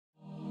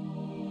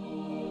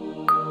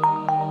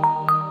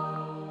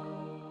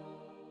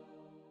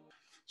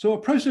So a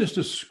process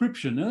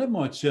description, now that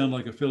might sound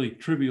like a fairly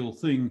trivial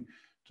thing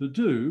to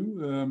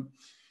do.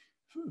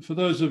 For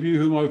those of you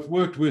whom I've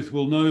worked with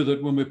will know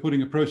that when we're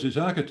putting a process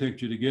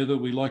architecture together,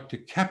 we like to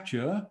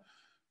capture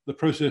the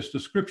process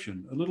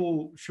description, a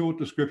little short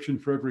description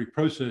for every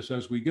process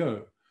as we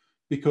go.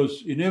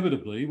 Because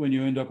inevitably, when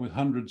you end up with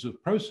hundreds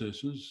of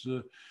processes,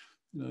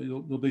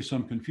 there'll be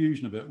some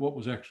confusion about what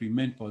was actually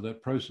meant by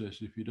that process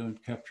if you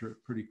don't capture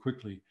it pretty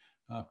quickly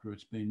after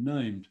it's been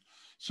named.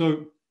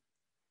 So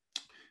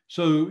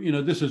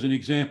this is an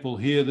example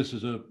here. This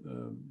is a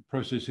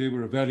process here.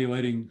 We're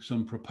evaluating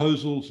some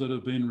proposals that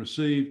have been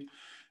received.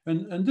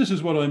 And this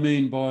is what I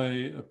mean by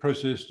a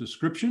process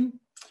description.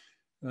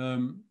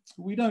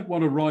 We don't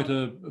want to write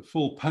a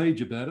full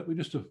page about it. We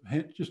just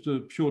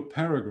a short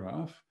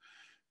paragraph.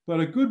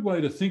 But a good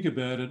way to think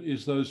about it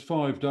is those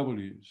 5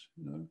 W's.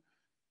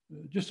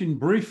 Just in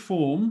brief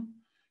form,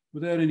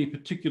 without any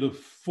particular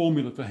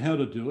formula for how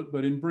to do it,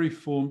 but in brief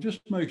form,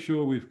 just make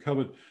sure we've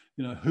covered,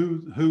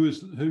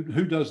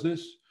 who does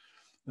this,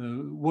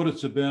 what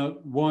it's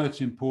about, why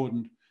it's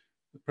important,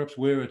 perhaps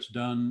where it's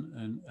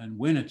done, and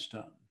when it's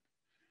done.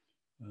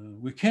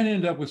 We can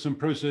end up with some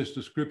process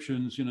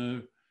descriptions,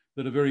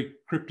 that are very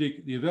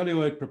cryptic. The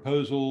evaluate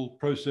proposal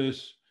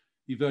process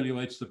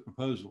evaluates the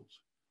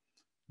proposals.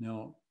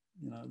 Now,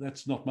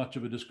 that's not much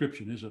of a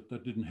description, is it?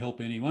 That didn't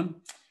help anyone.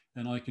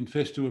 And I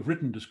confess to have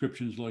written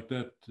descriptions like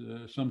that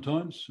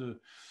sometimes,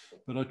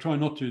 but I try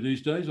not to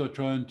these days. I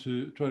try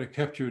to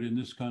capture it in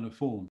this kind of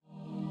form.